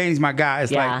respect because Danny's my guy.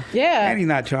 It's Yeah. like, Yeah. Danny's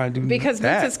not trying to do Because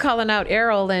that. Vince is calling out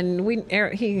Errol, and he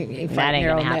ain't That ain't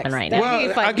Errol gonna happen next. right That- now. he ain't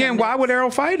Well, fighting again, him why next. would Errol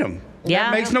fight him? Yeah.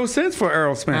 That makes no sense for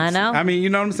Errol Spence. I know. I mean, you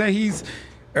know what I'm saying?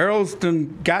 Errol's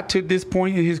done got to this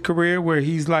point in his career where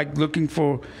he's like looking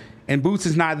for, and Boots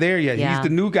is not there yet. Yeah. He's the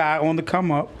new guy on the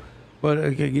come up. But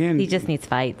again, He just needs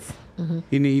fights.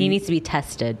 he He needs to be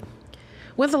tested.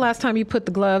 When's the last time you put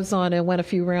the gloves on and went a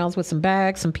few rounds with some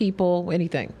bags, some people,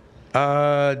 anything?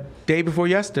 Day before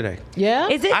yesterday. Yeah?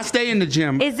 Is it I stay in the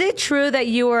gym. is it true that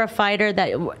you were a fighter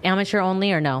that amateur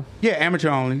only or no? Yeah, amateur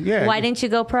only. Yeah. Why didn't you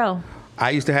go pro? I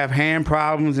used to have hand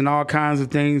problems and all kinds of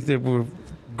things that would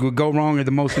go wrong at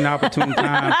the most inopportune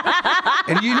time.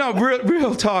 And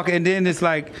real talk. And then it's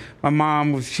like my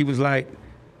mom she was like,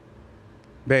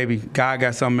 "Baby, God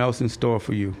got something else in store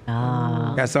for you.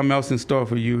 Got something else in store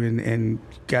for you, and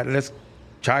let's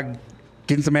try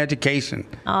getting some education."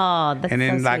 Oh, that's And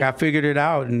then so like sweet. I figured it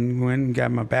out and went and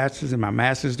got my bachelor's and my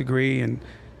master's degree, and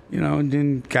and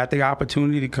then got the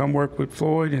opportunity to come work with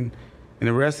Floyd, and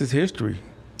the rest is history.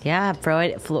 Yeah,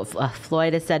 Floyd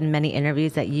has said in many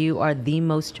interviews that you are the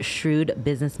most shrewd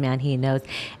businessman he knows,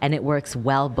 and it works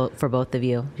well for both of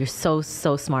you. You're so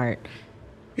smart.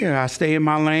 Yeah, I stay in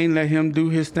my lane, let him do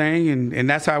his thing, and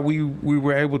that's how we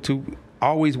were able to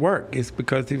always work. It's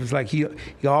because it was like he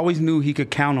always knew he could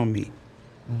count on me,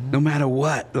 no matter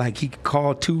what. Like he could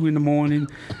call 2 in the morning,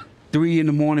 3 in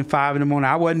the morning, 5 in the morning.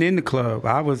 I wasn't in the club.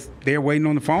 I was there waiting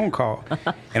on the phone call,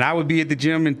 and I would be at the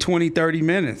gym in 20, 30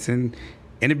 minutes, and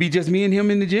it'd be just me and him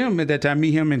in the gym at that time,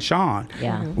 me, him, and Sean.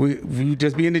 Yeah. We would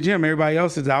just be in the gym. Everybody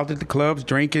else is out at the clubs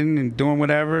drinking and doing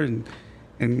whatever, and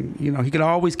he could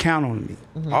always count on me,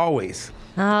 always.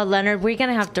 Oh, Leonard, we're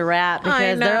gonna have to wrap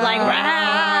because know. they're like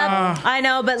wrap. I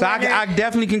know, but So Leonard, I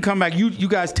definitely can come back. You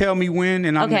guys tell me when,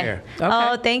 and I'm okay. there.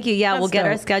 Oh, thank you. Yeah, That's we'll get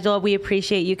our dope. schedule. We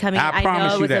appreciate you coming. I know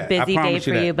promise it you was that. a busy I day promise for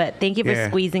you that. you, but thank you for Yeah.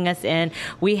 squeezing us in.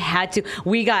 We had to.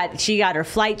 She got her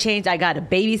flight changed. I got a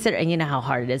babysitter, and you know how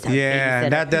hard it is. To have a Yeah,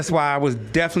 babysitter. that's why I was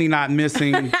definitely not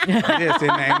missing this.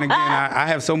 And again, I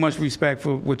have so much respect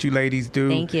for what you ladies do.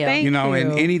 Thank you. Thank And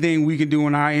you. anything we can do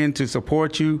on our end to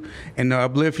support you and to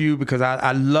uplift you, because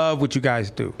I love what you guys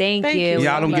do. Thank Thank you. you.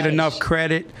 Y'all so don't get much. enough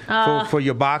credit for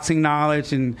your boxing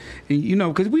knowledge, and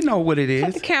because we know what it Put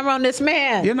is. the camera on this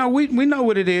man. We know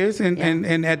what it is,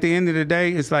 and at the end of the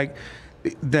day, it's like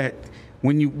that.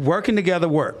 When you working together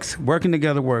works,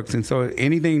 and so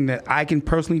anything that I can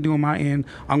personally do on my end,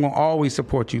 I'm gonna always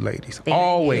support you, ladies. Thank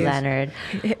always. you, Leonard.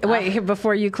 Wait,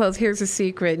 before you close, here's a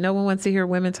secret. No one wants to hear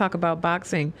women talk about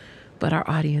boxing, but our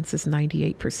audience is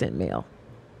 98% male.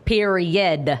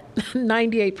 Period.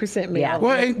 98% male. Yeah.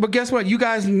 Well, but guess what? You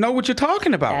guys know what you're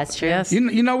talking about. That's true. Yes.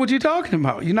 You know what you're talking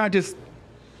about. You're not just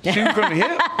Shoot from the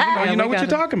hip. You know what you're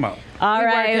talking about. All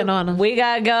right, working on 'em. we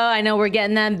gotta go. I know we're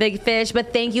getting them big fish,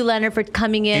 but thank you, Leonard, for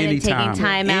coming in Anytime. and taking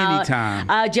time out. Anytime.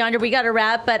 Deandra, we gotta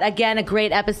wrap, but again, a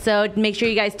great episode. Make sure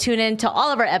you guys tune in to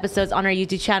all of our episodes on our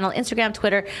YouTube channel, Instagram,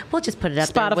 Twitter. We'll just put it up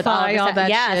there with all of Spotify, all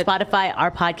that shit. Spotify, our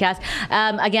podcast.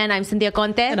 Again, I'm Cynthia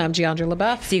Conte. And I'm Deandra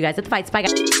LaBeouf. See you guys at the fights. Bye,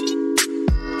 guys.